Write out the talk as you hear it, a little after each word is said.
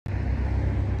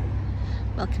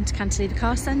Welcome to Cantilever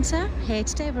Car Centre. Here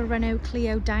today with a Renault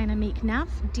Clio Dynamic Nav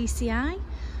DCI,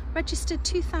 registered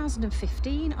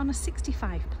 2015 on a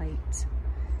 65 plate.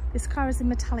 This car is in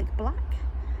metallic black,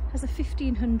 has a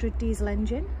 1500 diesel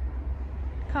engine.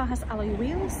 The car has alloy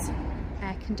wheels,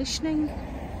 air conditioning,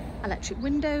 electric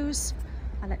windows,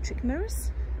 electric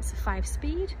mirrors. It's a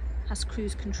 5-speed, has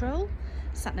cruise control,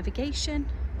 sat navigation,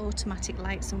 automatic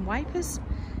lights and wipers,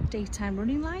 daytime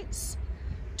running lights,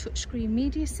 touchscreen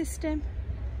media system,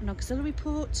 an auxiliary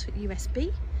port,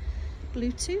 USB,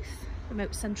 Bluetooth,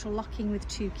 remote central locking with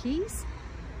 2 keys.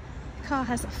 The car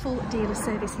has a full dealer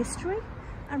service history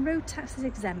and road tax is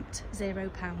exempt,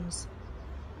 £0.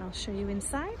 I'll show you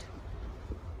inside.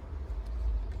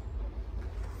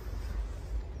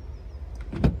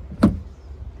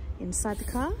 Inside the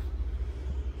car,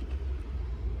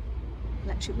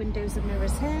 electric windows and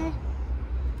mirrors here,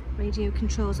 radio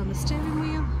controls on the steering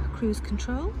wheel, cruise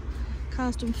control.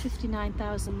 Car's done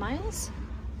 59,000 miles.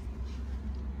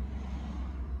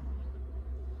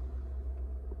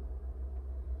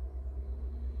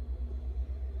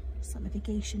 Sat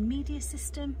navigation media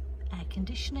system, air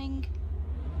conditioning,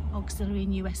 auxiliary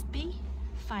and USB,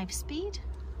 5-speed.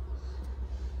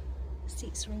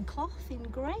 Seats are in cloth in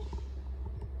grey.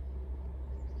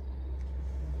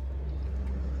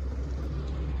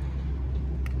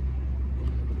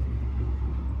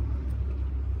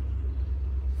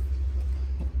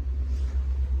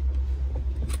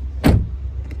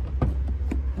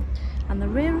 And the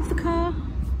rear of the car,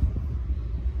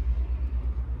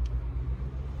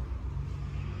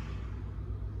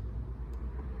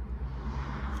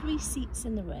 three seats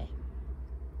in the rear.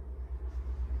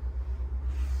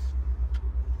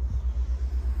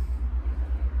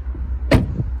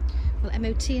 We'll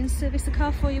MOT and service the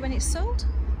car for you when it's sold.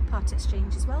 Part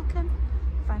exchange is welcome.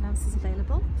 Finance is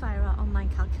available via our online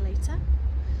calculator.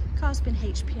 Car's been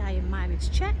HPI and mileage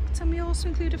checked, and we also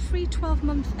include a free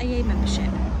 12-month AA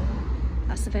membership.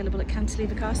 That's available at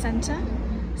Cantilever Car Centre,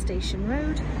 Station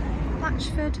Road,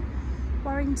 Latchford,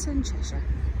 Warrington, Cheshire.